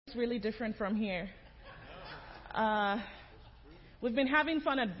really different from here. We've been having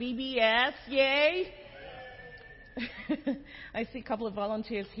fun at VBS. Yay! I see a couple of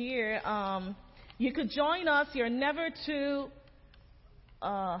volunteers here. You could join us. You're never too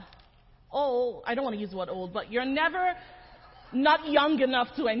old. I don't want to use the word old, but you're never not young enough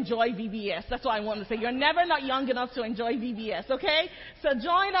to enjoy VBS. That's what I want to say. You're never not young enough to enjoy VBS, okay? So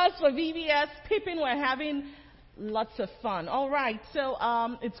join us for VBS. Pippin, we're having lots of fun. All right, so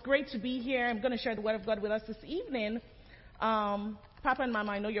it's great to be here. I'm going to share the Word of God with us this evening. Papa and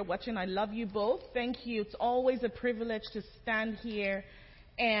Mama, I know you're watching. I love you both. Thank you. It's always a privilege to stand here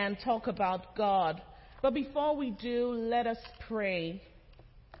and talk about God. But before we do, let us pray.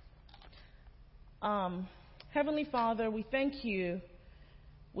 Heavenly Father, we thank you.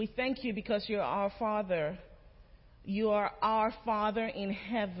 We thank you because you're our Father. You are our Father in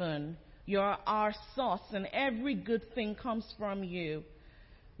heaven. You're our source, and every good thing comes from you.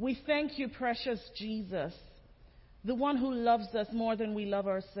 We thank you, precious Jesus, the one who loves us more than we love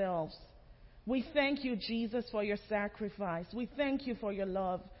ourselves. We thank you, Jesus, for your sacrifice. We thank you for your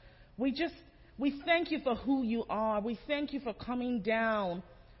love. We thank you for who you are. We thank you for coming down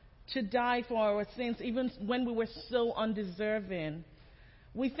to die for our sins, even when we were so undeserving.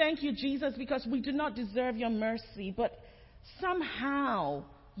 We thank you, Jesus, because we do not deserve your mercy, but somehow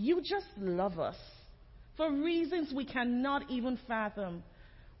you just love us for reasons we cannot even fathom.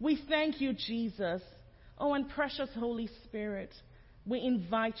 We thank you, Jesus. Oh, and precious Holy Spirit, we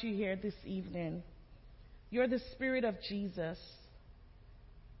invite you here this evening. You're the Spirit of Jesus.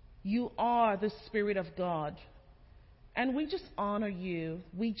 You are the Spirit of God. And we just honor you.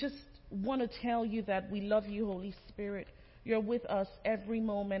 We just want to tell you that we love you, Holy Spirit. You're with us every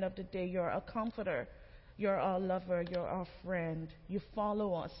moment of the day. You're a comforter. You're our lover. You're our friend. You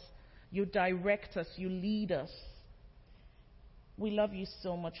follow us. You direct us. You lead us. We love you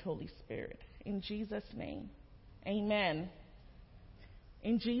so much, Holy Spirit. In Jesus' name, amen.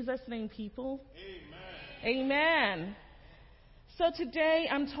 In Jesus' name, people. Amen. Amen. So today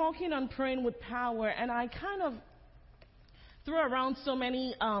I'm talking on praying with power, and I kind of threw around so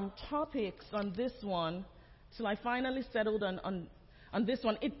many topics on this one till I finally settled on this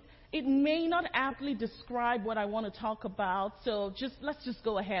one. It may not aptly describe what I want to talk about, so let's just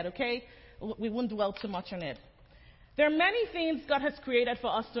go ahead, okay? We won't dwell too much on it. There are many things God has created for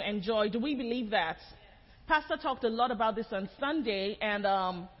us to enjoy. Do we believe that? Pastor talked a lot about this on Sunday,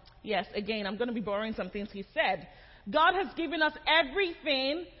 and yes, again, I'm going to be borrowing some things he said. God has given us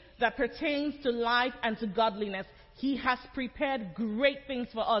everything that pertains to life and to godliness. He has prepared great things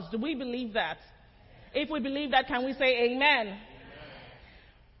for us. Do we believe that? If we believe that, can we say amen? Amen.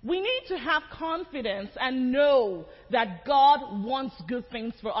 We need to have confidence and know that God wants good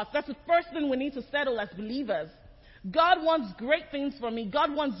things for us. That's the first thing we need to settle as believers. God wants great things for me.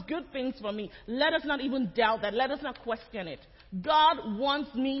 God wants good things for me. Let us not even doubt that. Let us not question it. God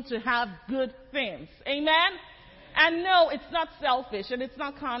wants me to have good things. Amen? And no, it's not selfish and it's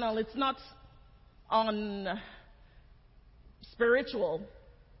not carnal. It's not spiritual.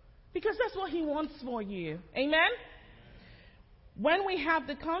 Because that's what he wants for you. Amen? When we have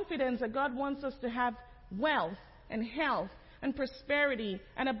the confidence that God wants us to have wealth and health and prosperity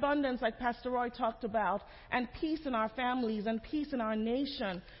and abundance, like Pastor Roy talked about, and peace in our families and peace in our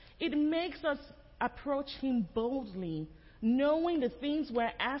nation, it makes us approach him boldly, knowing the things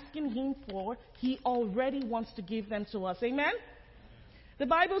we're asking him for, he already wants to give them to us. Amen? The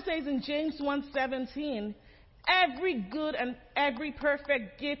Bible says in James 1:17, every good and every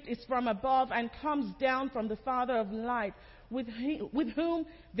perfect gift is from above and comes down from the Father of light, with whom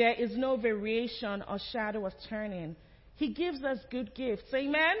there is no variation or shadow of turning. He gives us good gifts.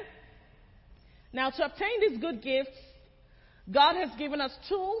 Amen? Now, to obtain these good gifts, God has given us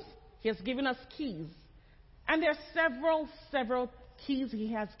tools. He has given us keys. And there are several keys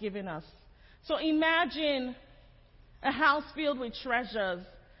he has given us. So imagine a house filled with treasures.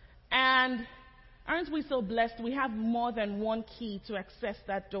 And aren't we so blessed? We have more than one key to access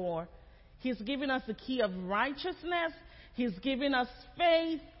that door. He's given us the key of righteousness. He's given us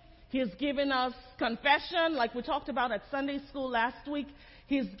faith. He's given us confession, like we talked about at Sunday school last week.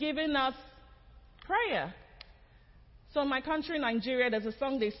 He's given us prayer. So in my country, Nigeria, there's a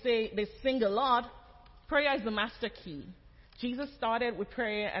song they sing a lot. Prayer is the master key. Jesus started with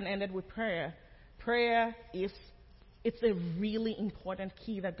prayer and ended with prayer. Prayer it's a really important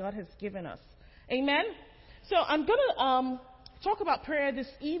key that God has given us. Amen? So I'm going to talk about prayer this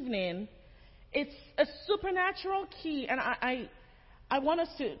evening. It's a supernatural key, and I want us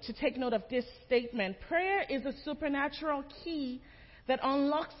to take note of this statement. Prayer is a supernatural key that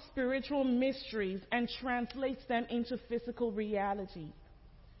unlocks spiritual mysteries and translates them into physical reality.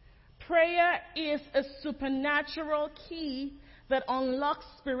 Prayer is a supernatural key that unlocks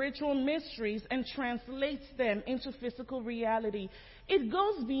spiritual mysteries and translates them into physical reality. It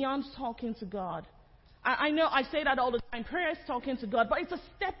goes beyond talking to God. I know I say that all the time. Prayer is talking to God, but it's a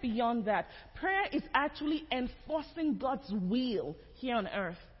step beyond that. Prayer is actually enforcing God's will here on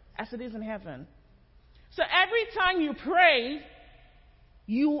earth as it is in heaven. So every time you pray,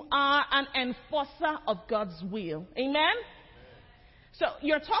 you are an enforcer of God's will. Amen? So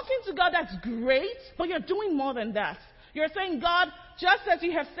you're talking to God, that's great, but you're doing more than that. You're saying, God, just as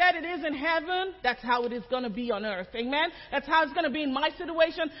you have said it is in heaven, that's how it is going to be on earth. Amen? That's how it's going to be in my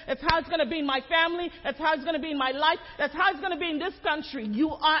situation. That's how it's going to be in my family. That's how it's going to be in my life. That's how it's going to be in this country. You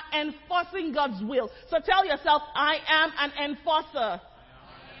are enforcing God's will. So tell yourself, I am an enforcer.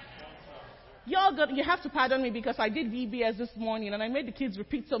 You have to pardon me because I did VBS this morning and I made the kids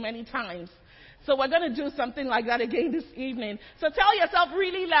repeat so many times. So we're going to do something like that again this evening. So tell yourself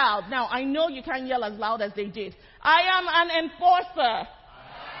really loud. Now, I know you can't yell as loud as they did. I am an enforcer.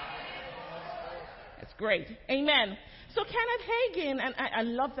 That's great. Amen. So Kenneth Hagin, and I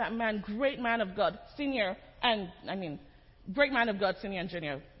love that man, great man of God, senior, great man of God, senior and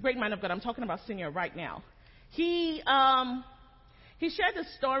junior. Great man of God, I'm talking about senior right now. He shared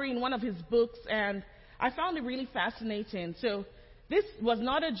this story in one of his books, and I found it really fascinating. So this was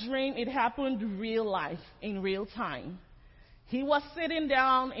not a dream. It happened real life, in real time. He was sitting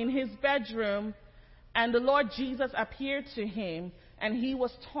down in his bedroom, and the Lord Jesus appeared to him, and he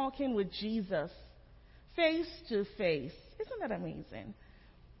was talking with Jesus, face to face. Isn't that amazing?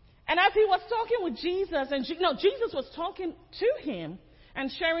 And as he was talking with Jesus, Jesus was talking to him and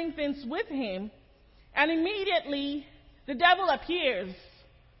sharing things with him, and immediately the devil appears.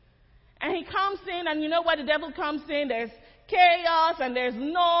 And he comes in, and you know where the devil comes in? There's chaos, and there's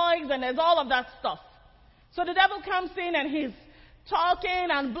noise, and there's all of that stuff. So the devil comes in, and he's talking,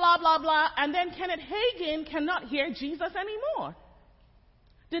 and blah, blah, blah. And then Kenneth Hagin cannot hear Jesus anymore.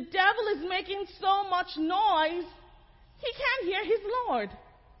 The devil is making so much noise, he can't hear his Lord.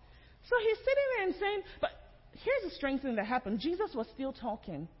 So he's sitting there and saying, but here's the strange thing that happened. Jesus was still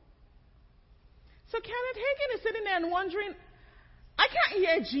talking. So Kenneth Hagin is sitting there and wondering, I can't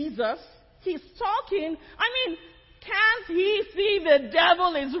hear Jesus. He's talking. Can't he see the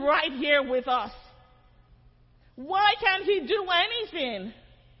devil is right here with us? Why can't he do anything?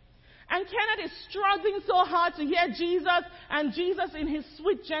 And Kenneth is struggling so hard to hear Jesus, and Jesus in his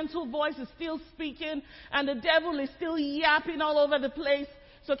sweet, gentle voice is still speaking, and the devil is still yapping all over the place.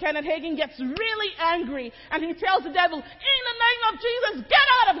 So Kenneth Hagin gets really angry, and he tells the devil, in the name of Jesus, get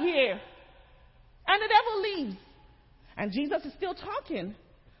out of here! And the devil leaves. And Jesus is still talking.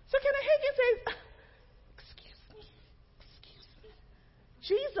 So Kenneth Hagin says, excuse me,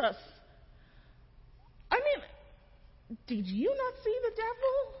 Jesus, did you not see the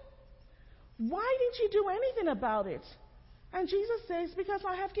devil? Why didn't you do anything about it? And Jesus says, because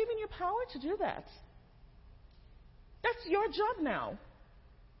I have given you power to do that. That's your job now.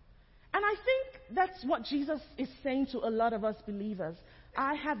 And I think that's what Jesus is saying to a lot of us believers.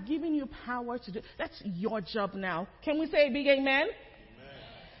 I have given you power to do. That's your job now. Can we say a big amen? Amen.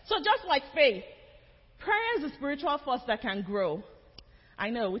 So just like faith, prayer is a spiritual force that can grow. I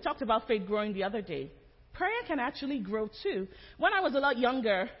know, we talked about faith growing the other day. Prayer can actually grow too. When I was a lot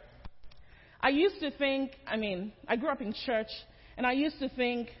younger, I used to think, I grew up in church, and I used to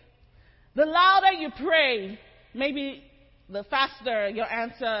think, the louder you pray, maybe the faster your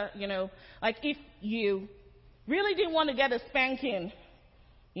answer, like if you really didn't want to get a spanking,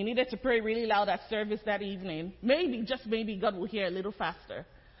 you needed to pray really loud at service that evening. Maybe, just maybe, God will hear a little faster.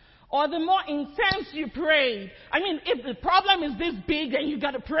 Or the more intense you prayed. If the problem is this big and you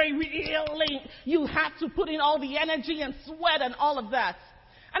got to pray really, you have to put in all the energy and sweat and all of that.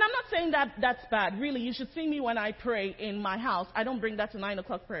 And I'm not saying that that's bad. Really, you should see me when I pray in my house. I don't bring that to 9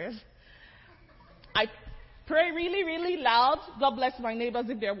 o'clock prayers. I pray really, really loud. God bless my neighbors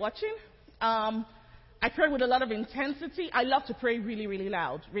if they're watching. I pray with a lot of intensity. I love to pray really, really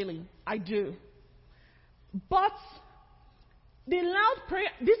loud. Really, I do. But the loud prayer,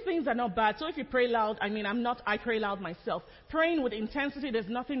 these things are not bad. So if you pray loud, I pray loud myself. Praying with intensity, there's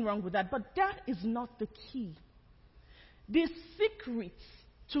nothing wrong with that. But that is not the key. The secret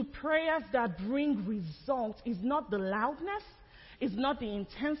to prayers that bring results is not the loudness, it's not the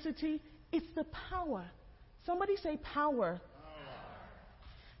intensity, it's the power. Somebody say power.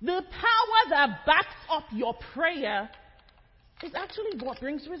 The power that backs up your prayer is actually what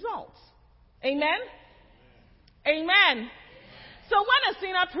brings results. Amen? Amen. So when a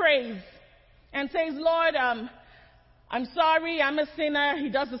sinner prays and says, Lord, I'm sorry, I'm a sinner. He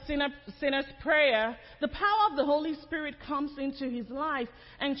does the sinner's prayer. The power of the Holy Spirit comes into his life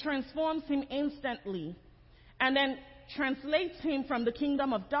and transforms him instantly, and then translates him from the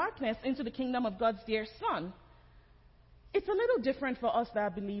kingdom of darkness into the kingdom of God's dear Son. It's a little different for us that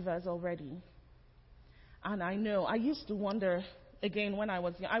are believers already. And I know, I used to wonder, again, when I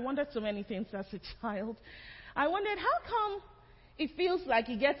was young, I wondered so many things as a child. I wondered, how come it feels like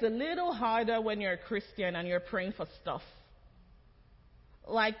it gets a little harder when you're a Christian and you're praying for stuff?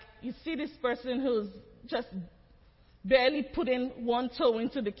 Like, you see this person who's just barely putting one toe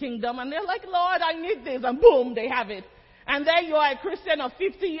into the kingdom, and they're like, Lord, I need this, and boom, they have it. And there you are, a Christian of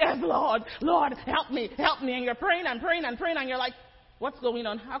 50 years, Lord, help me, and you're praying and praying and praying, and you're like, what's going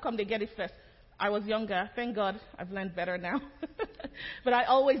on? How come they get it first? I was younger. Thank God I've learned better now. But I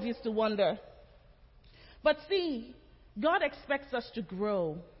always used to wonder. But see, God expects us to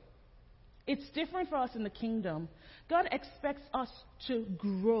grow. It's different for us in the kingdom. God expects us to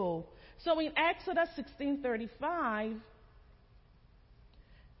grow. So in Exodus 16:35,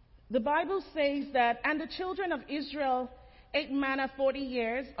 the Bible says that, and the children of Israel ate manna 40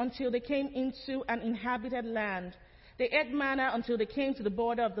 years until they came into an inhabited land. They ate manna until they came to the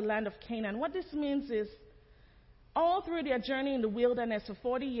border of the land of Canaan. What this means is, all through their journey in the wilderness for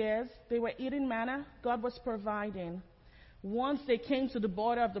 40 years, they were eating manna. God was providing. Once they came to the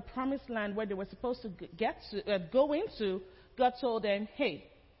border of the promised land where they were supposed to go into, God told them, hey,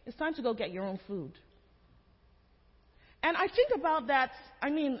 it's time to go get your own food. And I think about that. I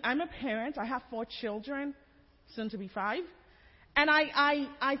mean, I'm a parent. I have 4 children, soon to be 5. And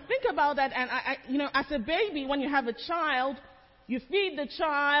I think about that, and as a baby, when you have a child, you feed the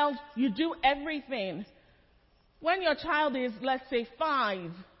child, you do everything. When your child is, let's say,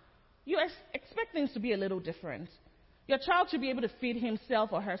 5, you expect things to be a little different. Your child should be able to feed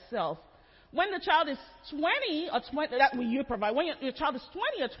himself or herself. When the child is 20 or 20, that you provide. When your child is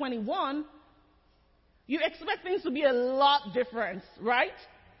 20 or 21, you expect things to be a lot different, right?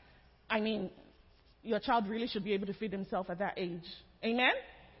 I mean, your child really should be able to feed himself at that age. Amen?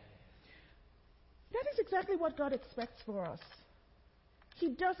 That is exactly what God expects for us. He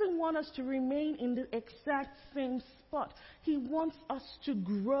doesn't want us to remain in the exact same spot. He wants us to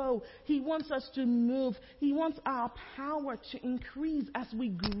grow. He wants us to move. He wants our power to increase as we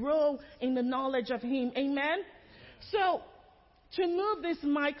grow in the knowledge of Him. Amen? So, to move this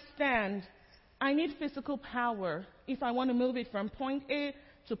mic stand, I need physical power if I want to move it from point A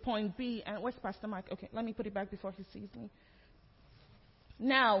to point B. And where's Pastor Mike? Okay, let me put it back before he sees me.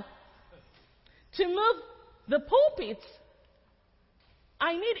 Now, to move the pulpit,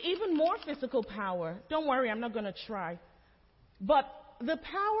 I need even more physical power. Don't worry, I'm not going to try. But the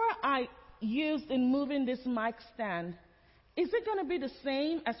power I used in moving this mic stand, is it going to be the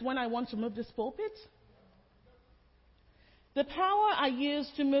same as when I want to move this pulpit? The power I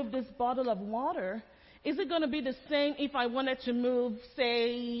used to move this bottle of water, is it going to be the same if I wanted to move,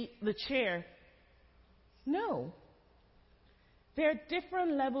 say, the chair? No. There are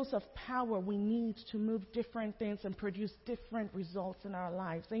different levels of power we need to move different things and produce different results in our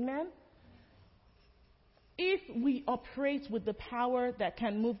lives. Amen? If we operate with the power that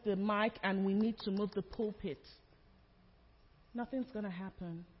can move the mic and we need to move the pulpit, nothing's going to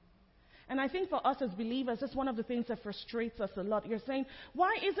happen. And I think for us as believers, that's one of the things that frustrates us a lot. You're saying,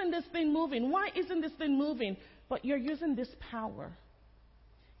 why isn't this thing moving? Why isn't this thing moving? But you're using this power.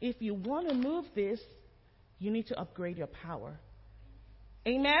 If you want to move this, you need to upgrade your power.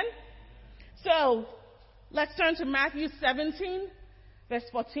 Amen? So, let's turn to Matthew 17, verse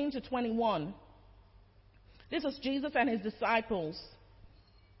 14 to 21. This was Jesus and his disciples.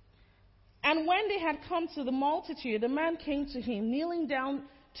 And when they had come to the multitude, the man came to him, kneeling down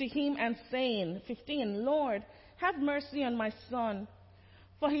to him and saying, 15, Lord, have mercy on my son,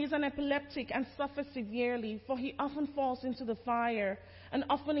 for he is an epileptic and suffers severely, for he often falls into the fire and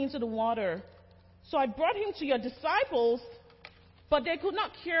often into the water. So I brought him to your disciples, but they could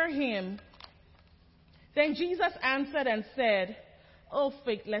not cure him. Then Jesus answered and said, O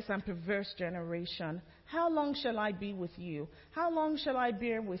faithless and perverse generation, how long shall I be with you? How long shall I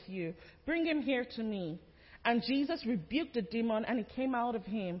bear with you? Bring him here to me. And Jesus rebuked the demon, and it came out of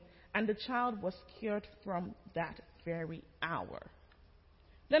him, and the child was cured from that very hour.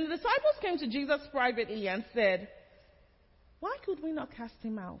 Then the disciples came to Jesus privately and said, why could we not cast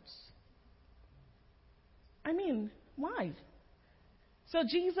him out? I mean, why? So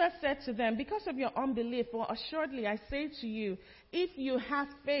Jesus said to them, because of your unbelief, for assuredly I say to you, if you have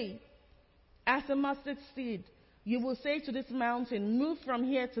faith as a mustard seed, you will say to this mountain, move from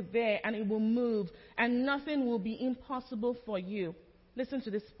here to there, and it will move, and nothing will be impossible for you. Listen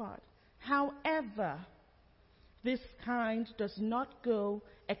to this part. However, this kind does not go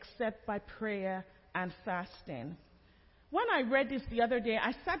except by prayer and fasting. When I read this the other day,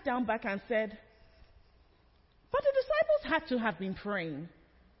 I sat down back and said, but the disciples had to have been praying.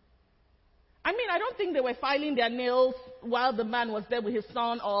 I mean, I don't think they were filing their nails while the man was there with his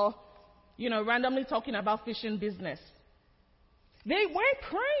son or, randomly talking about fishing business. They were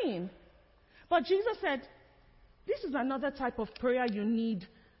praying. But Jesus said, this is another type of prayer you need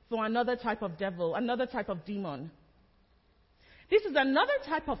for another type of devil, another type of demon. This is another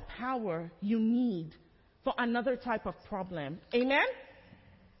type of power you need for another type of problem. Amen?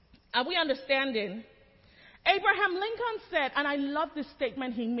 Are we understanding? Abraham Lincoln said, and I love this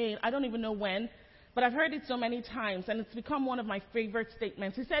statement he made, I don't even know when, but I've heard it so many times, and it's become one of my favorite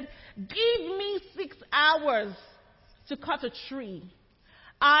statements. He said, give me 6 hours to cut a tree.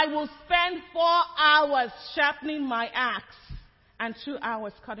 I will spend 4 hours sharpening my axe and 2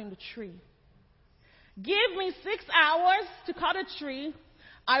 hours cutting the tree. Give me 6 hours to cut a tree.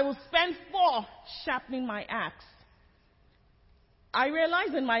 I will spend 4 sharpening my axe. I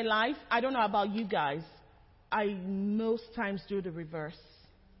realize in my life, I don't know about you guys, I most times do the reverse.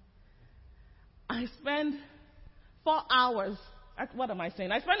 I spend 4 hours, what am I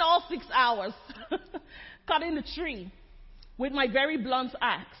saying? I spend all 6 hours cutting the tree with my very blunt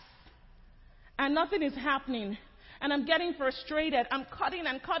axe. And nothing is happening. And I'm getting frustrated. I'm cutting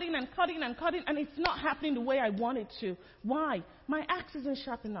and cutting and cutting and cutting, and it's not happening the way I want it to. Why? My axe isn't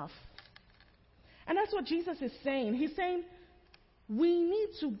sharp enough. And that's what Jesus is saying. He's saying, we need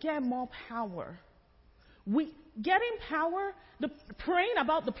to get more power. Getting power, praying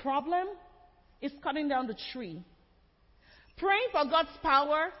about the problem is cutting down the tree. Praying for God's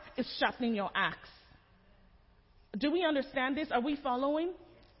power is sharpening your axe. Do we understand this? Are we following?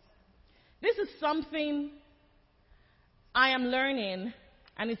 This is something I am learning,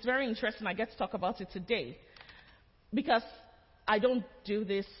 and it's very interesting. I get to talk about it today because I don't do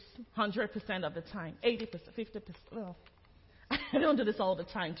this 100% of the time, 80%, 50%. Well, I don't do this all the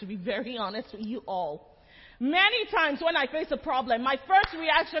time, to be very honest with you all. Many times when I face a problem, my first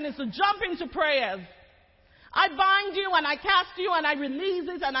reaction is to jump into prayers. I bind you and I cast you and I release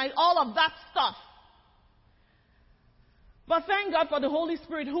it and all of that stuff. But thank God for the Holy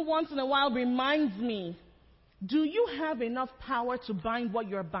Spirit who once in a while reminds me, do you have enough power to bind what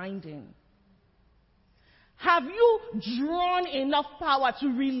you're binding? Have you drawn enough power to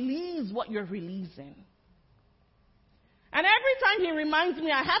release what you're releasing? And every time he reminds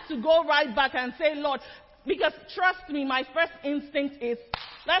me, I have to go right back and say, Lord, because trust me, my first instinct is,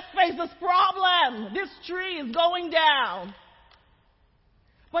 let's face this problem. This tree is going down.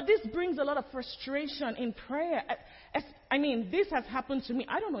 But this brings a lot of frustration in prayer. This has happened to me.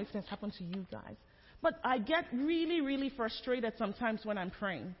 I don't know if that's happened to you guys. But I get really, really frustrated sometimes when I'm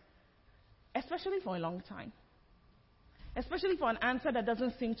praying. Especially for a long time. Especially for an answer that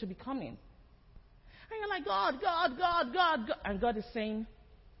doesn't seem to be coming. And you're like, God. And God is saying,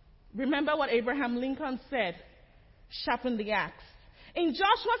 remember what Abraham Lincoln said, sharpen the axe. In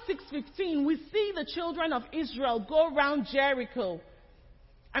Joshua 6:15, we see the children of Israel go around Jericho.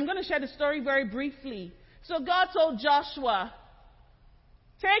 I'm going to share the story very briefly. So God told Joshua,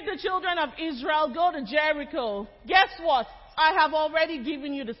 take the children of Israel, go to Jericho. Guess what? I have already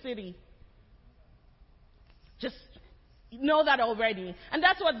given you the city. Just know that already. And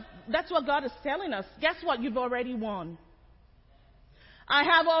that's what God is telling us. Guess what? You've already won. I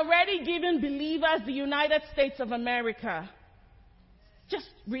have already given believers the United States of America. Just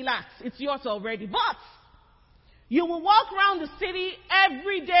relax. It's yours already. But you will walk around the city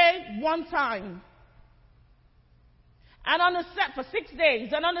every day one time. And for 6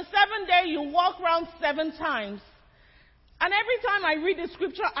 days. And on the 7th day, you walk around 7 times. And every time I read the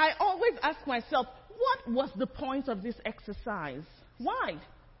scripture, I always ask myself, what was the point of this exercise? Why?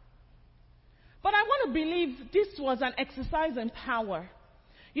 But I want to believe this was an exercise in power.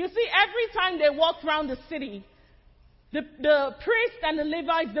 You see, every time they walked around the city, the priests and the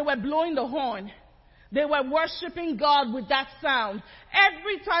Levites, they were blowing the horn. They were worshiping God with that sound.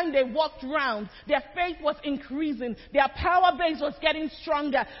 Every time they walked around, their faith was increasing. Their power base was getting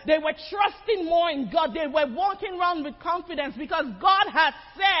stronger. They were trusting more in God. They were walking around with confidence because God had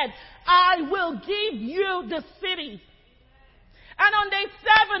said, I will give you the city. And on day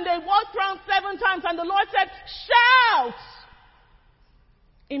 7, they walked around 7 times and the Lord said, shout!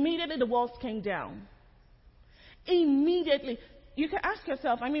 Immediately the walls came down. Immediately. You can ask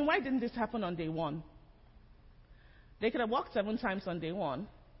yourself, why didn't this happen on day 1? They could have walked 7 times on day 1.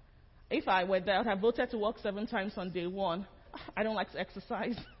 If I were there, I would have voted to walk 7 times on day 1. I don't like to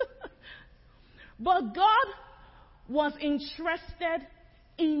exercise. But God was interested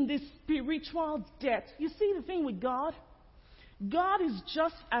in the spiritual depth. You see the thing with God? God is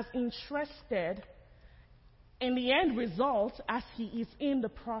just as interested in the end result as he is in the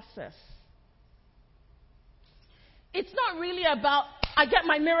process. It's not really about, I get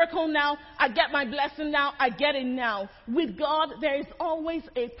my miracle now, I get my blessing now, I get it now. With God, there is always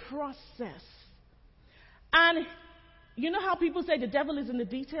a process. And you know how people say the devil is in the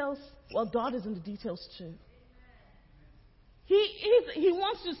details? Well, God is in the details too. He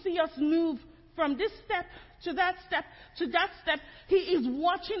wants to see us move from this step to that step to that step. He is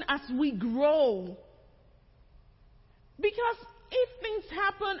watching as we grow. Because if things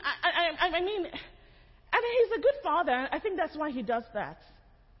happen, I mean, and he's a good father. I think that's why he does that.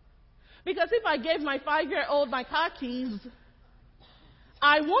 Because if I gave my 5-year-old my car keys,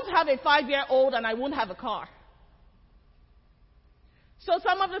 I won't have a 5-year-old and I won't have a car. So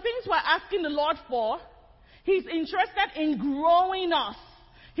some of the things we're asking the Lord for, he's interested in growing us.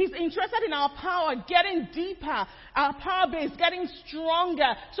 He's interested in our power getting deeper, our power base getting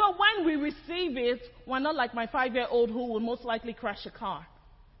stronger. So when we receive it, we're not like my 5-year-old who will most likely crash a car.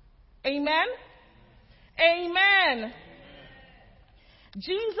 Amen? Amen.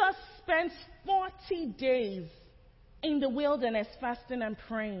 Jesus spent 40 days in the wilderness fasting and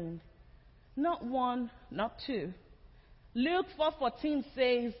praying. Not one, not two. Luke 4:14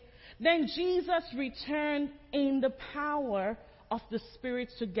 says, then Jesus returned in the power of the Spirit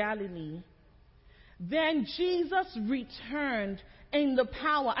to Galilee. Then Jesus returned in the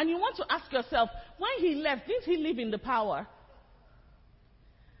power. And you want to ask yourself, when he left, didn't he live in the power?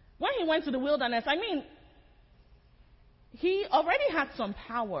 When he went to the wilderness, I mean, he already had some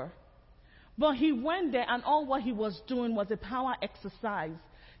power. But he went there and all what he was doing was a power exercise.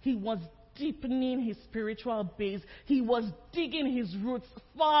 He was deepening his spiritual base. He was digging his roots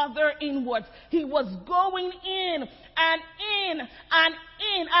farther inwards. He was going in and in and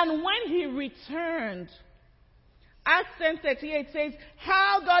in. And when he returned, Acts 10:38 says,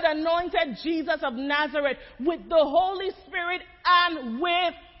 how God anointed Jesus of Nazareth with the Holy Spirit and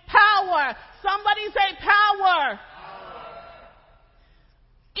with power. Somebody say power.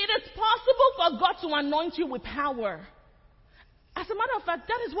 It is possible for God to anoint you with power. As a matter of fact,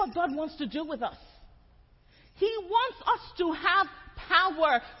 that is what God wants to do with us. He wants us to have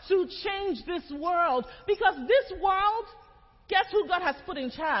power to change this world. Because this world, guess who God has put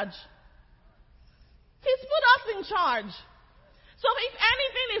in charge? He's put us in charge. So if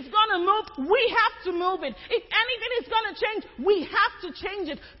anything is going to move, we have to move it. If anything is going to change, we have to change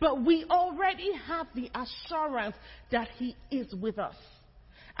it. But we already have the assurance that he is with us.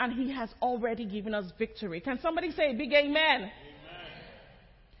 And he has already given us victory. Can somebody say a big amen? Amen.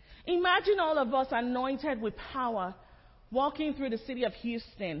 Imagine all of us anointed with power walking through the city of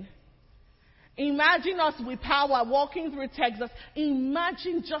Houston. Imagine us with power walking through Texas.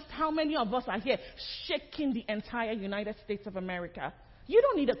 Imagine just how many of us are here shaking the entire United States of America. You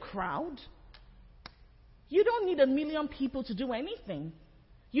don't need a crowd. You don't need 1 million people to do anything.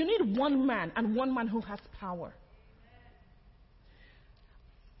 You need one man, and one man who has power.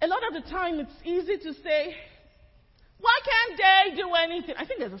 A lot of the time it's easy to say, why can't they do anything? I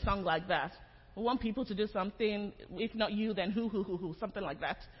think there's a song like that. We want people to do something. If not you, then who, something like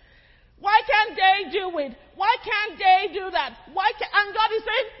that. Why can't they do it? Why can't they do that? And God is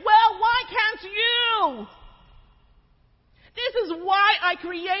saying, well, why can't you? This is why I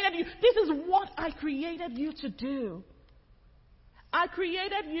created you. This is what I created you to do. I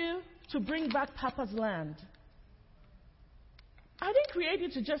created you to bring back Papa's land. I didn't create you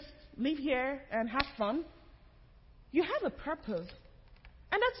to just live here and have fun. You have a purpose.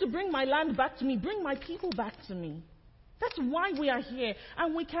 And that's to bring my land back to me, bring my people back to me. That's why we are here.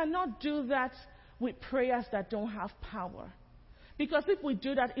 And we cannot do that with prayers that don't have power. Because if we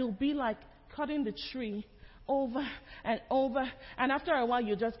do that, it'll be like cutting the tree over and over. And after a while,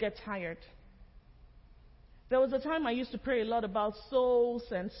 you just get tired. There was a time I used to pray a lot about souls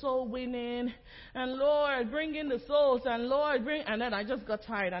and soul winning. And Lord, bring in the souls. And Lord, bring... And then I just got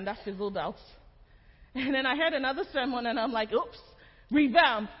tired and that fizzled out. And then I heard another sermon and I'm like, oops,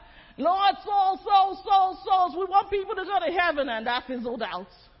 revamp. Lord, souls, souls, souls, souls. We want people to go to heaven, and that fizzled out.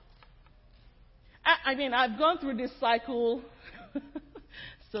 I mean, I've gone through this cycle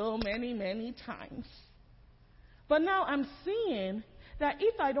so many, many times. But now I'm seeing that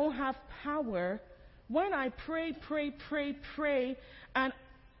if I don't have power, when I pray, and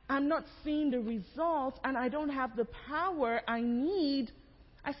I'm not seeing the results, and I don't have the power I need,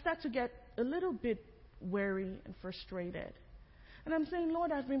 I start to get a little bit weary and frustrated. And I'm saying,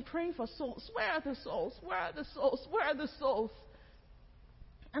 Lord, I've been praying for souls. Where are the souls? Where are the souls? Where are the souls?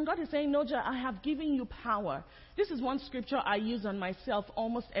 And And God is saying, Noja, I have given you power. This is one scripture I use on myself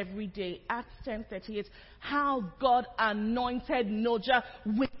almost every day. Acts 10:38. How God anointed Noja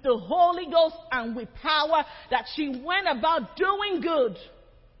with the Holy Ghost and with power, that she went about doing good.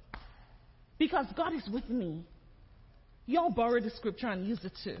 Because God is with me. Y'all borrow the scripture and use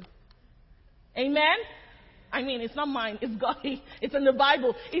it too. Amen? I mean, it's not mine. It's God. It's in the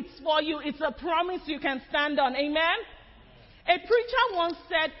Bible. It's for you. It's a promise you can stand on. Amen? A preacher once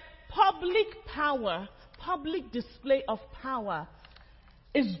said, public power, public display of power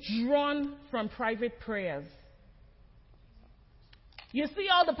is drawn from private prayers. You see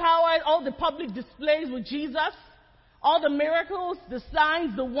all the power, all the public displays with Jesus, all the miracles, the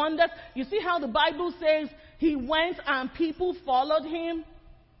signs, the wonders. You see how the Bible says he went and people followed him?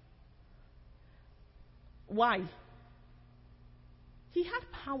 Why? He had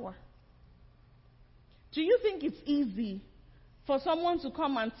power. Do you think it's easy for someone to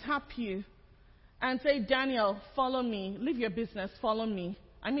come and tap you and say, Daniel, follow me, leave your business, follow me?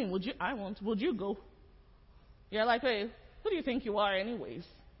 I mean, would you go? You're like, hey, who do you think you are anyways?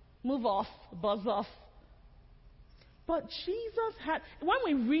 Move off, buzz off. But Jesus had, when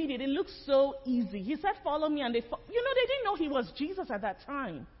we read it, it looks so easy. He said, follow me, and they didn't know he was Jesus at that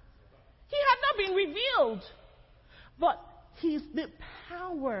time. He had not been revealed. But the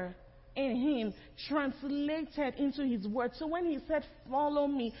power in him translated into his word. So when he said, follow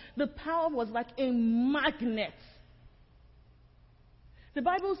me, the power was like a magnet. The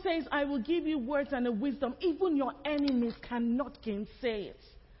Bible says, I will give you words and a wisdom. Even your enemies cannot gainsay it.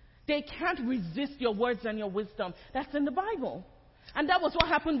 They can't resist your words and your wisdom. That's in the Bible. And that was what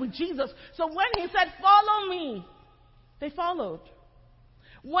happened with Jesus. So when he said, follow me, they followed.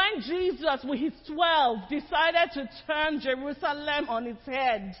 When Jesus, with his 12, decided to turn Jerusalem on its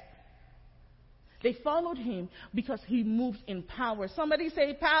head, they followed him because he moved in power. Somebody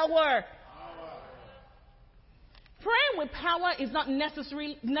say power. Praying with power is not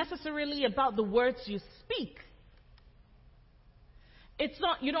necessarily about the words you speak. It's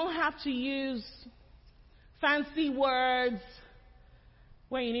not, you don't have to use fancy words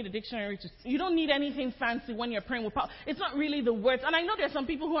where you need a dictionary you don't need anything fancy when you're praying with power. It's not really the words. And I know there's some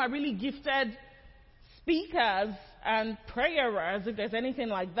people who are really gifted speakers and prayers, if there's anything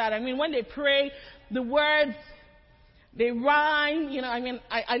like that. I mean, when they pray, the words, they rhyme.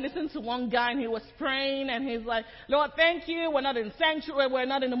 I listened to one guy and he was praying and he's like, Lord, thank you. We're not in the sanctuary. We're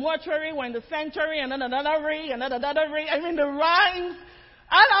not in the mortuary. We're in the sanctuary. And then another ring, another ring. I mean, the rhymes.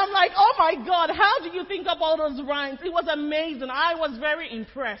 And I'm like, oh my God, how do you think up all those rhymes? It was amazing. I was very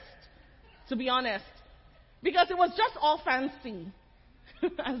impressed, to be honest. Because it was just all fancy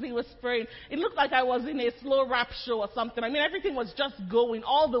as he was praying. It looked like I was in a slow rap show or something. I mean, everything was just going.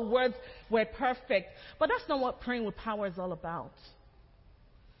 All the words were perfect. But that's not what praying with power is all about.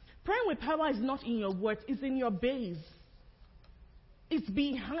 Praying with power is not in your words. It's in your base. It's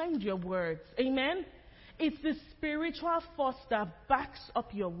behind your words. Amen? It's the spiritual force that backs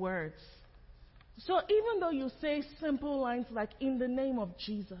up your words. So even though you say simple lines like, in the name of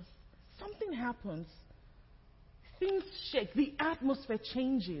Jesus, something happens. Things shake. The atmosphere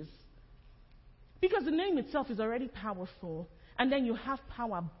changes. Because the name itself is already powerful. And then you have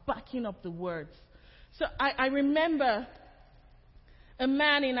power backing up the words. So I remember a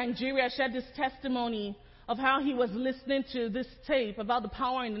man in Nigeria shared this testimony of how he was listening to this tape about the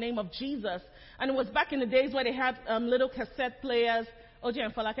power in the name of Jesus. And it was back in the days where they had little cassette players. OJ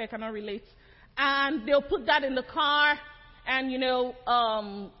and Falake cannot relate. And they'll put that in the car. And,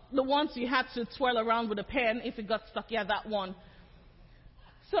 the ones you had to twirl around with a pen if it got stuck. Yeah, that one.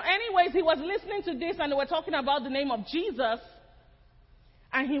 So anyways, he was listening to this and they were talking about the name of Jesus.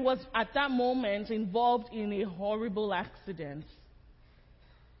 And he was, at that moment, involved in a horrible accident.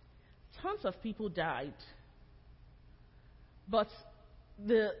 Tons of people died. But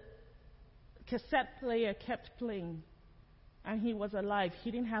the cassette player kept playing. And he was alive.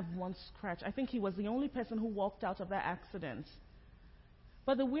 He didn't have one scratch. I think he was the only person who walked out of that accident.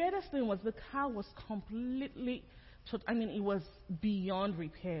 But the weirdest thing was the car was completely, it was beyond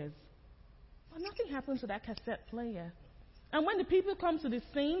repairs. But nothing happened to that cassette player. And when the people come to the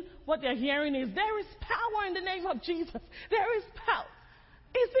scene, what they're hearing is, there is power in the name of Jesus. There is power.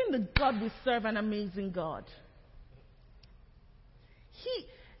 Isn't the God we serve an amazing God?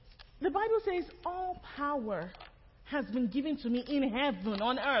 The Bible says, all power has been given to me in heaven,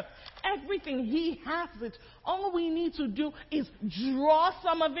 on earth. Everything, he has it. All we need to do is draw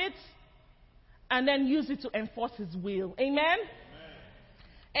some of it and then use it to enforce his will. Amen?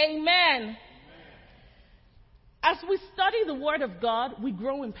 Amen. Amen. As we study the Word of God, we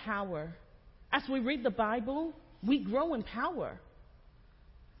grow in power. As we read the Bible, we grow in power.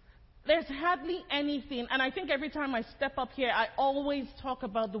 There's hardly anything, and I think every time I step up here, I always talk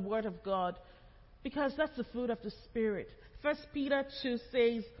about the Word of God, because that's the food of the Spirit. 1 Peter 2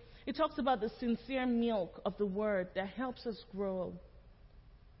 says, it talks about the sincere milk of the Word that helps us grow.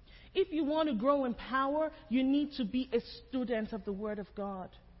 If you want to grow in power, you need to be a student of the Word of God.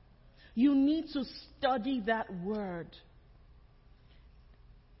 You need to study that Word.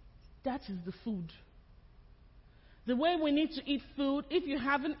 That is the food. The way we need to eat food, if you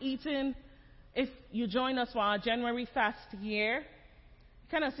haven't eaten, if you join us for our January fast here, you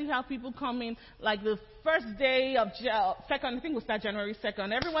kind of see how people come in, like the first day of, second, I think we'll start January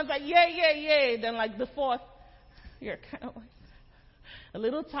 2nd. Everyone's like, yay, yay, yay. Then like the 4th, you're kind of like a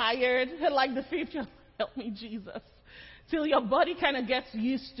little tired. Like the 5th, you're like, help me, Jesus. Till your body kind of gets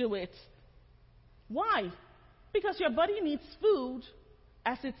used to it. Why? Because your body needs food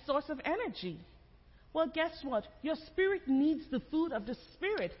as its source of energy. Well, guess what? Your spirit needs the food of the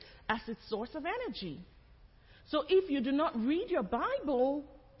Spirit as its source of energy. So if you do not read your Bible,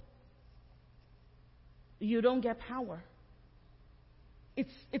 you don't get power. It's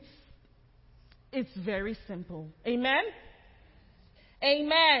very simple. Amen?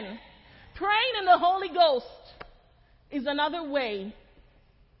 Amen. Praying in the Holy Ghost is another way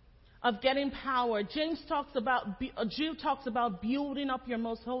of getting power. Jude talks about building up your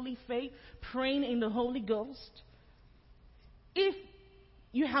most holy faith, praying in the Holy Ghost. If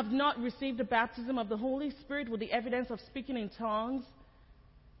you have not received the baptism of the Holy Spirit with the evidence of speaking in tongues,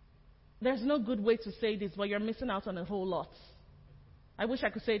 there's no good way to say this, but you're missing out on a whole lot. I wish I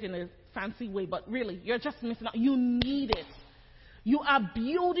could say it in a fancy way, but really, you're just missing out. You need it. You are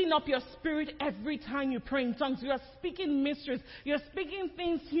building up your spirit every time you pray in tongues. You are speaking mysteries. You're speaking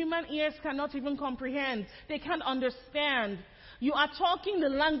things human ears cannot even comprehend. They can't understand. You are talking the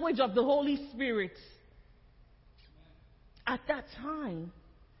language of the Holy Spirit at that time.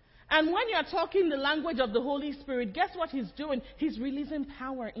 And when you're talking the language of the Holy Spirit, guess what He's doing? He's releasing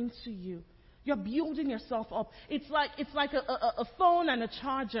power into you. You're building yourself up. It's like a phone and a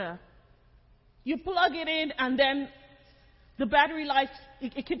charger. You plug it in and then the battery life,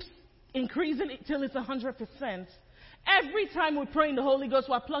 it keeps increasing till it's 100%. Every time we pray in the Holy Ghost,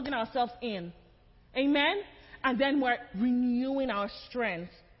 we're plugging ourselves in. Amen? And then we're renewing our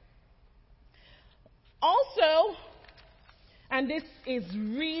strength. Also, and this is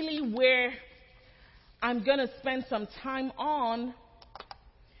really where I'm going to spend some time on,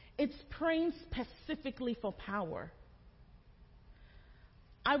 it's praying specifically for power.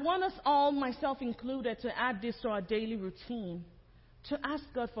 I want us all, myself included, to add this to our daily routine, to ask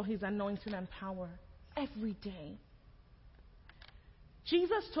God for His anointing and power every day.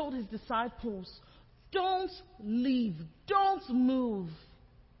 Jesus told His disciples, don't leave, don't move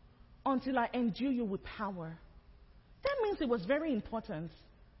until I endue you with power. That means it was very important.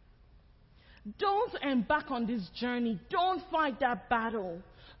 Don't embark on this journey. Don't fight that battle.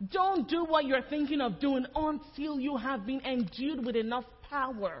 Don't do what you're thinking of doing until you have been endued with enough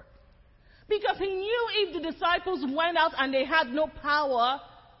power. Because He knew if the disciples went out and they had no power,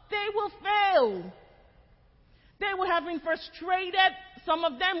 they will fail. They would have been frustrated. Some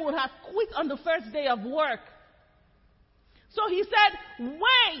of them would have quit on the first day of work. So He said,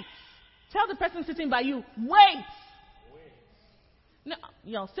 wait. Tell the person sitting by you, wait. No,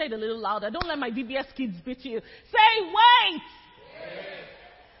 y'all say it a little louder. Don't let my VBS kids beat you. Say, wait.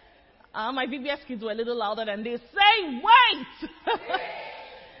 My VBS kids were a little louder than this. Say, wait.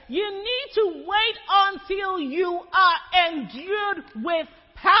 You need to wait until you are endued with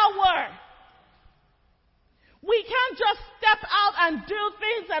power. We can't just step out and do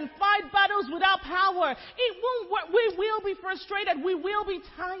things and fight battles without power. It won't work. We will be frustrated. We will be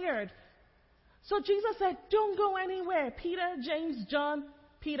tired. So Jesus said, don't go anywhere. Peter, James, John,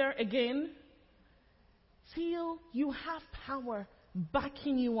 Peter again. Till you have power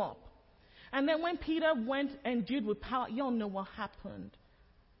backing you up. And then when Peter went endued with power, you all know what happened.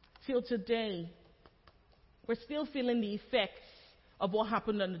 Till today, we're still feeling the effects of what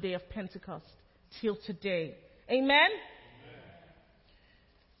happened on the day of Pentecost. Till today. Amen? Amen?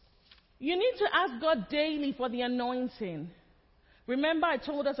 You need to ask God daily for the anointing. Remember I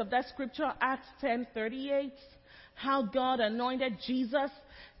told us of that scripture, Acts 10:38, how God anointed Jesus.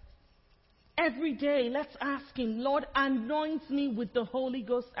 Every day, let's ask Him, Lord, anoint me with the Holy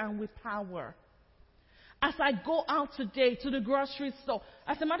Ghost and with power. As I go out today to the grocery store,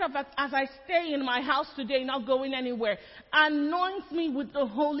 as a matter of fact, as I stay in my house today, not going anywhere, anoint me with the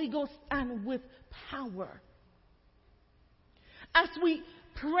Holy Ghost and with power. As we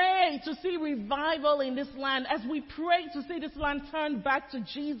pray to see revival in this land, as we pray to see this land turn back to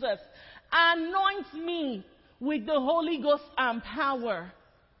Jesus, anoint me with the Holy Ghost and power.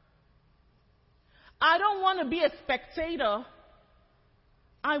 I don't want to be a spectator.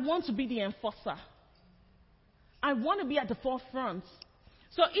 I want to be the enforcer. I want to be at the forefront.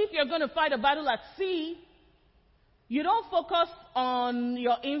 So if you're going to fight a battle at sea, you don't focus on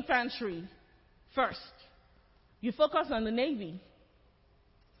your infantry first. You focus on the Navy.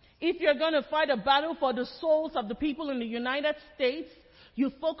 If you're going to fight a battle for the souls of the people in the United States,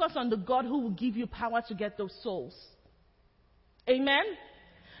 you focus on the God who will give you power to get those souls. Amen?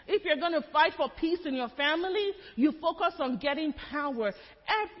 If you're going to fight for peace in your family, you focus on getting power.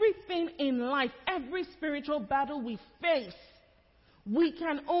 Everything in life, every spiritual battle we face, we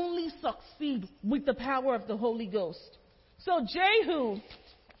can only succeed with the power of the Holy Ghost. So Jehu,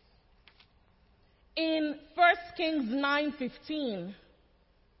 in 1 Kings 9:15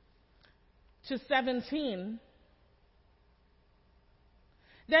 to 17,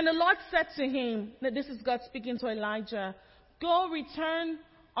 then the Lord said to him, this is God speaking to Elijah, go return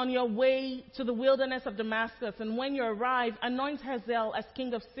on your way to the wilderness of Damascus, and when you arrive, anoint Hazael as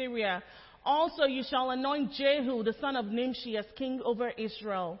king of Syria. Also you shall anoint Jehu, the son of Nimshi, as king over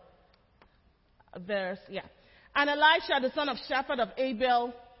Israel. And Elisha, the son of Shaphat of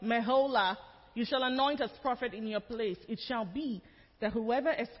Abel Meholah, you shall anoint as prophet in your place. It shall be that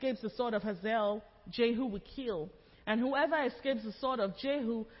whoever escapes the sword of Hazael, Jehu will kill. And whoever escapes the sword of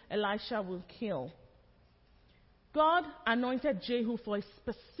Jehu, Elisha will kill. God anointed Jehu for a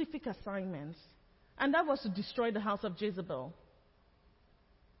specific assignment, and that was to destroy the house of Jezebel.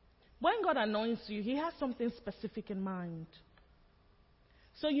 When God anoints you, he has something specific in mind.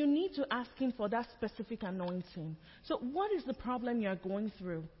 So you need to ask him for that specific anointing. So what is the problem you are going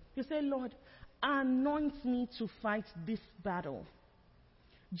through? You say, Lord, anoint me to fight this battle.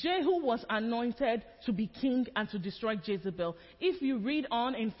 Jehu was anointed to be king and to destroy Jezebel. If you read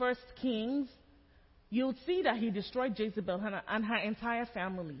on in 1 Kings, you'll see that he destroyed Jezebel and her entire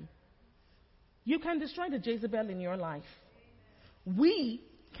family. You can destroy the Jezebel in your life. We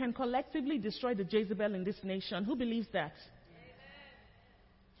can collectively destroy the Jezebel in this nation. Who believes that?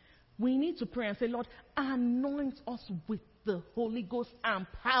 We need to pray and say, Lord, anoint us with the Holy Ghost and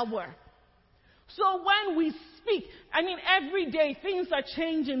power. So when we speak, every day things are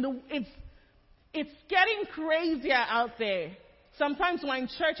changing. It's getting crazier out there. Sometimes we're in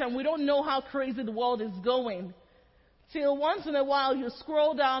church and we don't know how crazy the world is going. Till once in a while you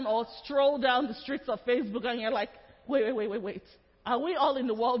scroll down or stroll down the streets of Facebook and you're like, wait. Are we all in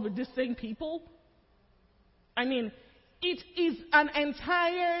the world with these same people? It is an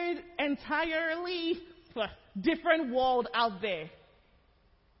entirely different world out there.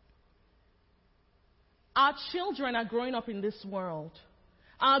 Our children are growing up in this world.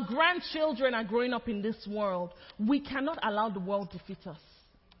 Our grandchildren are growing up in this world. We cannot allow the world to defeat us.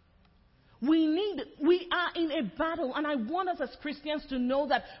 We are in a battle, and I want us as Christians to know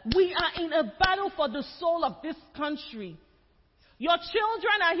that we are in a battle for the soul of this country. Your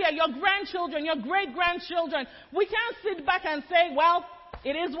children are here, your grandchildren, your great-grandchildren. We can't sit back and say, well,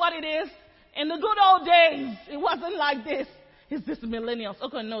 it is what it is. In the good old days, it wasn't like this. It's this millennials.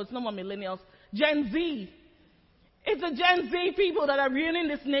 Okay, no, it's no more millennials. Gen Z. It's the Gen Z people that are ruining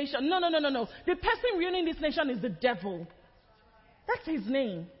this nation. No. The person ruining this nation is the devil. That's his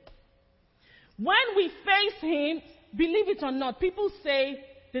name. When we face him, believe it or not, people say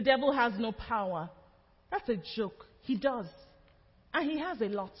the devil has no power. That's a joke. He does. And he has a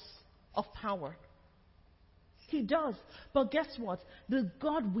lot of power. He does. But guess what? The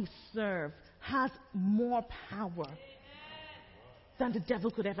God we serve has more power than the devil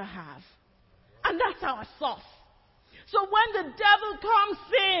could ever have. And that's our source. So when the devil comes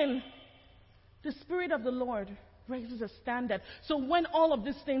in, the Spirit of the Lord raises a standard. So when all of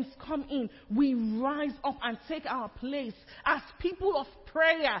these things come in, we rise up and take our place as people of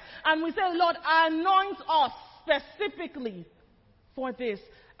prayer. And we say, Lord, anoint us specifically for this.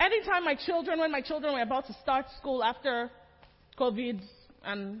 Anytime when my children were about to start school after COVID,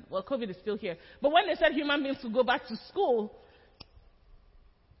 and COVID is still here, but when they said human beings would go back to school,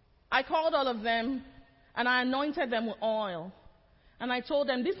 I called all of them and I anointed them with oil. And I told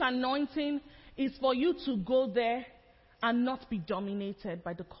them, this anointing is for you to go there and not be dominated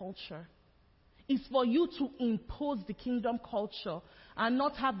by the culture. It's for you to impose the kingdom culture and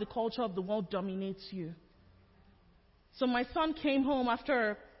not have the culture of the world dominate you. So my son came home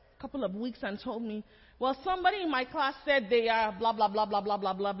after a couple of weeks and told me, well, somebody in my class said they are blah, blah, blah, blah, blah,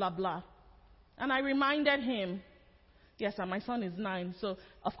 blah, blah, blah, blah. And I reminded him, yes, and my son is 9. So,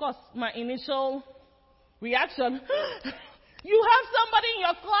 of course, my initial reaction, you have somebody in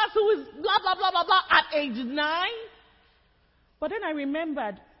your class who is blah, blah, blah, blah, blah at age 9? But then I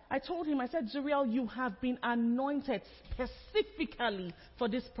remembered, I told him, I said, Zuriel, you have been anointed specifically for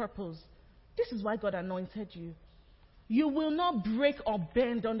this purpose. This is why God anointed you. You will not break or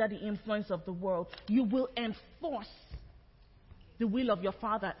bend under the influence of the world. You will enforce the will of your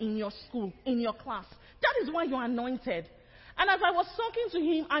Father in your school, in your class. That is why you're anointed. And as I was talking to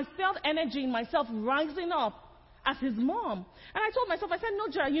him, I felt energy in myself rising up as his mom. And I told myself, I said,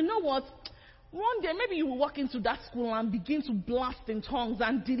 Noja, you know what? One day, maybe you will walk into that school and begin to blast in tongues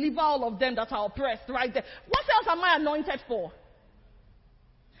and deliver all of them that are oppressed right there. What else am I anointed for?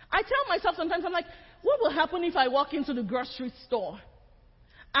 I tell myself sometimes, I'm like, what will happen if I walk into the grocery store?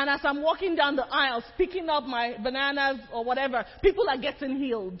 And as I'm walking down the aisles, picking up my bananas or whatever, people are getting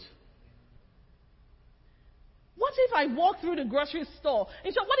healed. What if I walk through the grocery store?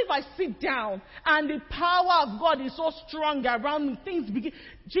 In short, what if I sit down and the power of God is so strong around me? Things begin.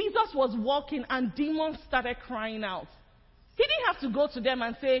 Jesus was walking and demons started crying out. He didn't have to go to them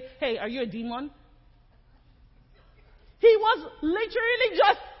and say, hey, are you a demon? He was literally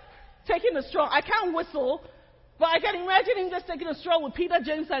just taking a stroll. I can't whistle, but I can imagine him just taking a stroll with Peter,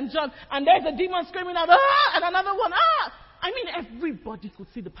 James, and John, and there's a demon screaming out, ah! And another one, ah! I mean, everybody could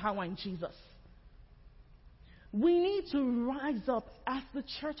see the power in Jesus. We need to rise up as the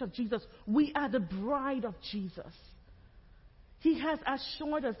church of Jesus. We are the bride of Jesus. He has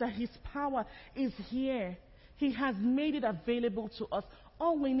assured us that his power is here. He has made it available to us.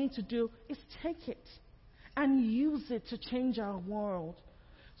 All we need to do is take it and use it to change our world.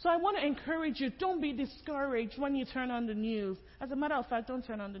 So I want to encourage you, don't be discouraged when you turn on the news. As a matter of fact, don't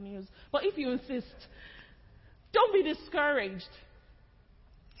turn on the news. But if you insist, don't be discouraged.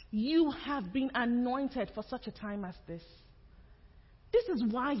 You have been anointed for such a time as this. This is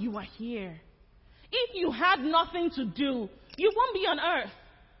why you are here. If you had nothing to do, you won't be on earth.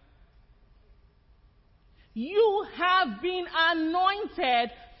 You have been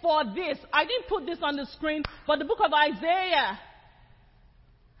anointed for this. I didn't put this on the screen, but the book of Isaiah.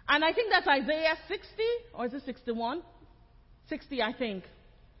 And I think that's Isaiah 60, or is it 61? 60, I think.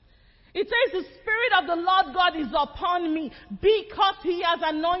 It says, the Spirit of the Lord God is upon me because he has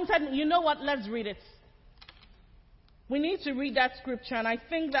anointed me. You know what? Let's read it. We need to read that scripture, and I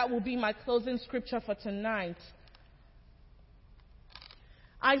think that will be my closing scripture for tonight.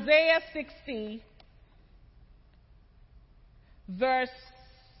 Isaiah 60,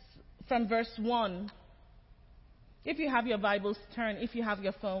 from verse 1. If you have your Bibles, turn. If you have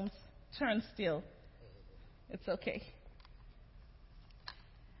your phones, turn still. It's okay.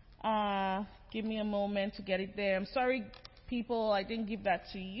 Give me a moment to get it there. I'm sorry, people, I didn't give that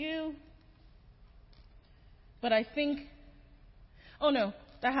to you. But I think, oh no,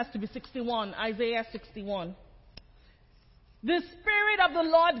 that has to be 61, Isaiah 61. The Spirit of the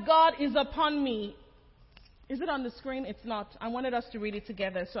Lord God is upon me. Is it on the screen? It's not. I wanted us to read it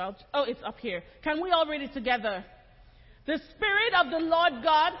together. So it's up here. Can we all read it together? The Spirit of the Lord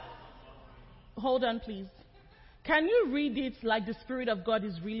God. Hold on, please. Can you read it like the Spirit of God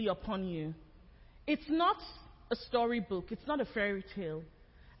is really upon you? It's not a storybook. It's not a fairy tale.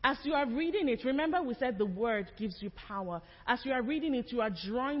 As you are reading it, remember we said the word gives you power. As you are reading it, you are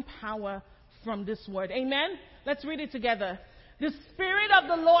drawing power from this word. Amen? Let's read it together. The Spirit of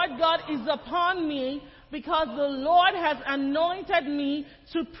the Lord God is upon me because the Lord has anointed me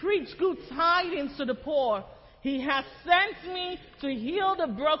to preach good tidings to the poor. He has sent me to heal the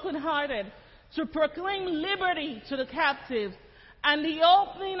brokenhearted, to proclaim liberty to the captives, and the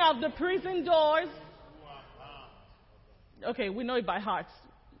opening of the prison doors. Okay, we know it by heart.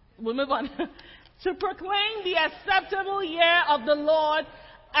 We'll move on. To proclaim the acceptable year of the Lord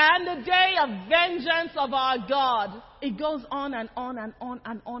and the day of vengeance of our God. It goes on and on and on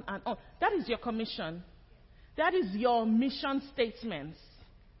and on and on. That is your commission. That is your mission statements.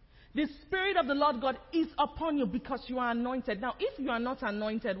 The Spirit of the Lord God is upon you because you are anointed. Now, if you are not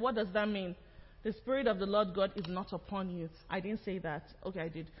anointed, what does that mean? The Spirit of the Lord God is not upon you. I didn't say that. Okay, I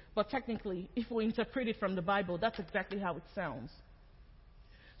did. But technically, if we interpret it from the Bible, that's exactly how it sounds.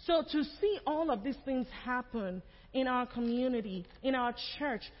 So to see all of these things happen in our community, in our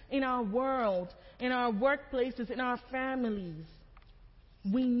church, in our world, in our workplaces, in our families,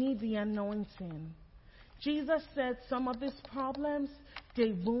 we need the anointing. Jesus said some of these problems,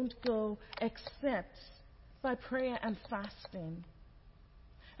 they won't go except by prayer and fasting.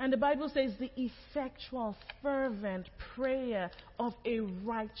 And the Bible says the effectual, fervent prayer of a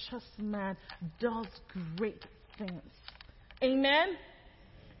righteous man does great things. Amen?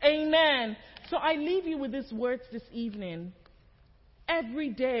 Amen. So I leave you with these words this evening. Every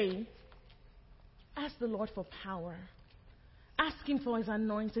day, ask the Lord for power. Ask him for his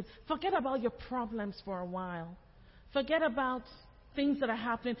anointing. Forget about your problems for a while. Forget about things that are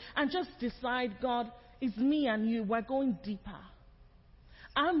happening and just decide, God, it's me and you. We're going deeper.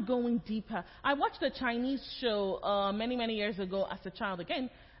 I'm going deeper. I watched a Chinese show many, many years ago as a child again.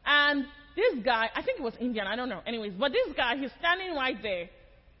 And this guy, I think it was Indian, I don't know. Anyways, but this guy, he's standing right there.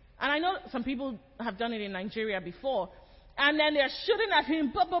 And I know some people have done it in Nigeria before. And then they're shooting at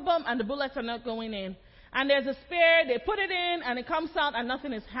him, bum, bum, bum, and the bullets are not going in. And there's a spear, they put it in, and it comes out, and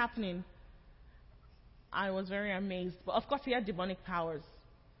nothing is happening. I was very amazed. But of course, he had demonic powers.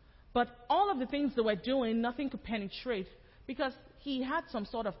 But all of the things they were doing, nothing could penetrate because he had some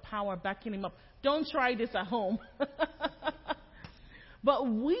sort of power backing him up. Don't try this at home. But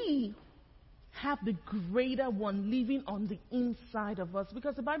we have the greater one living on the inside of us,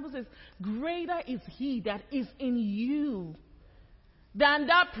 because the Bible says, greater is he that is in you than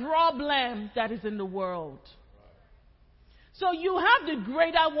that problem that is in the world. So you have the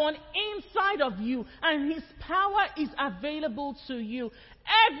greater one inside of you, and his power is available to you.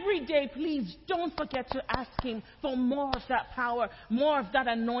 Every day, please don't forget to ask him for more of that power, more of that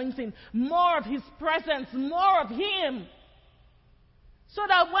anointing, more of his presence, more of him. So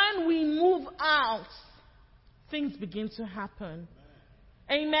that when we move out, things begin to happen.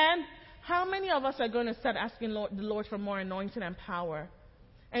 Amen? How many of us are going to start asking the Lord for more anointing and power?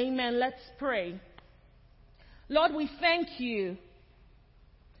 Amen. Let's pray. Lord, we thank you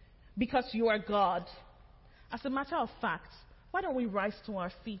because you are God. As a matter of fact, why don't we rise to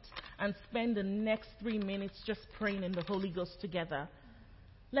our feet and spend the next 3 minutes just praying in the Holy Ghost together?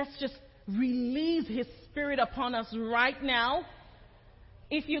 Let's just release his Spirit upon us right now.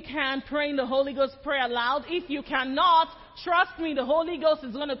 If you can, pray in the Holy Ghost, pray aloud. If you cannot, trust me, the Holy Ghost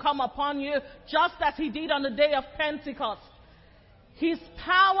is going to come upon you just as he did on the day of Pentecost. His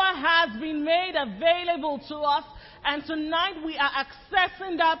power has been made available to us, and tonight we are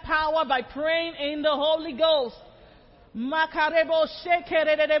accessing that power by praying in the Holy Ghost. Makarebo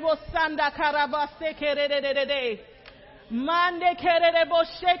shekerebo sanda karaba sekerede. Mande kerebo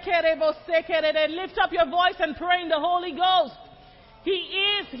shekerebo sekerede. Lift up your voice and pray in the Holy Ghost. He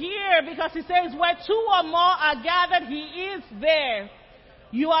is here because he says where two or more are gathered, he is there.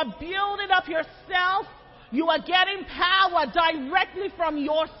 You are building up yourself. You are getting power directly from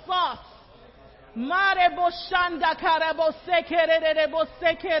your source. Marebo shanda karabo sekerebo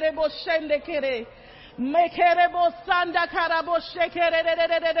sekerebo shendekere. Mekerebo sanda karabo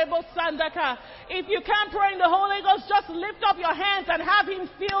shekerebo sandaka. If you can't pray in the Holy Ghost, just lift up your hands and have him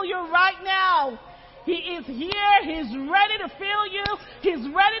feel you right now. He is here. He's ready to fill you. He's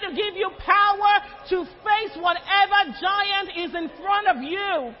ready to give you power to face whatever giant is in front of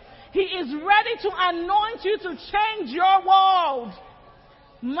you. He is ready to anoint you to change your world.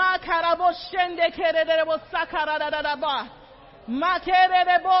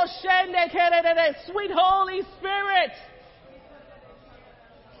 Sweet Holy Spirit.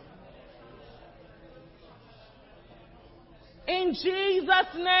 In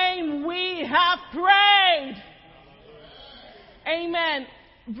Jesus' name we have prayed. Amen.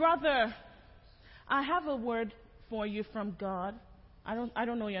 Brother, I have a word for you from God. I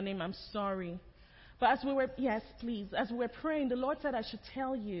don't know your name, I'm sorry. But yes, please, as we were praying, the Lord said I should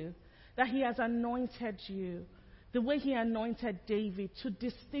tell you that he has anointed you the way he anointed David to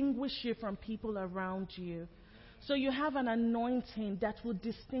distinguish you from people around you. So you have an anointing that will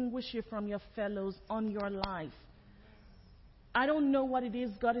distinguish you from your fellows on your life. I don't know what it is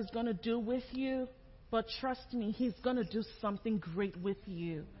God is going to do with you, but trust me, he's going to do something great with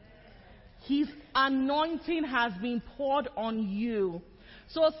you. His anointing has been poured on you.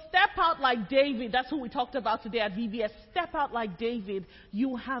 So step out like David. That's who we talked about today at VBS. Step out like David.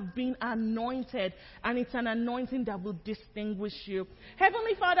 You have been anointed, and it's an anointing that will distinguish you.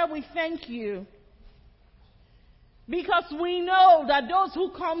 Heavenly Father, we thank you because we know that those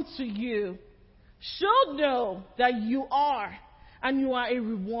who come to you should know that you are, and you are a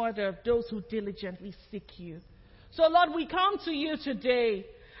rewarder of those who diligently seek you. So Lord, we come to you today,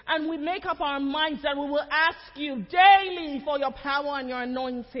 and we make up our minds that we will ask you daily for your power and your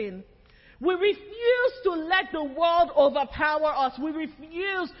anointing. We refuse to let the world overpower us. We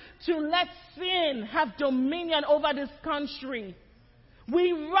refuse to let sin have dominion over this country.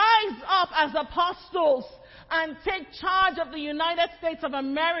 We rise up as apostles and take charge of the United States of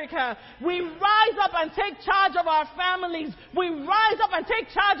America. We rise up and take charge of our families. We rise up and take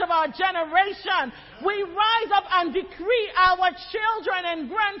charge of our generation. We rise up and decree our children and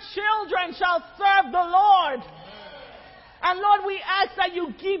grandchildren shall serve the Lord. And Lord, we ask that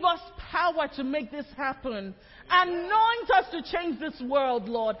you give us power to make this happen. Anoint us to change this world,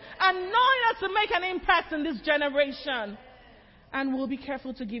 Lord. Anoint us to make an impact in this generation. And we'll be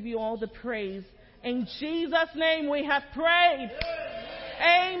careful to give you all the praise. In Jesus' name we have prayed.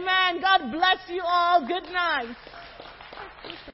 Amen. God bless you all. Good night.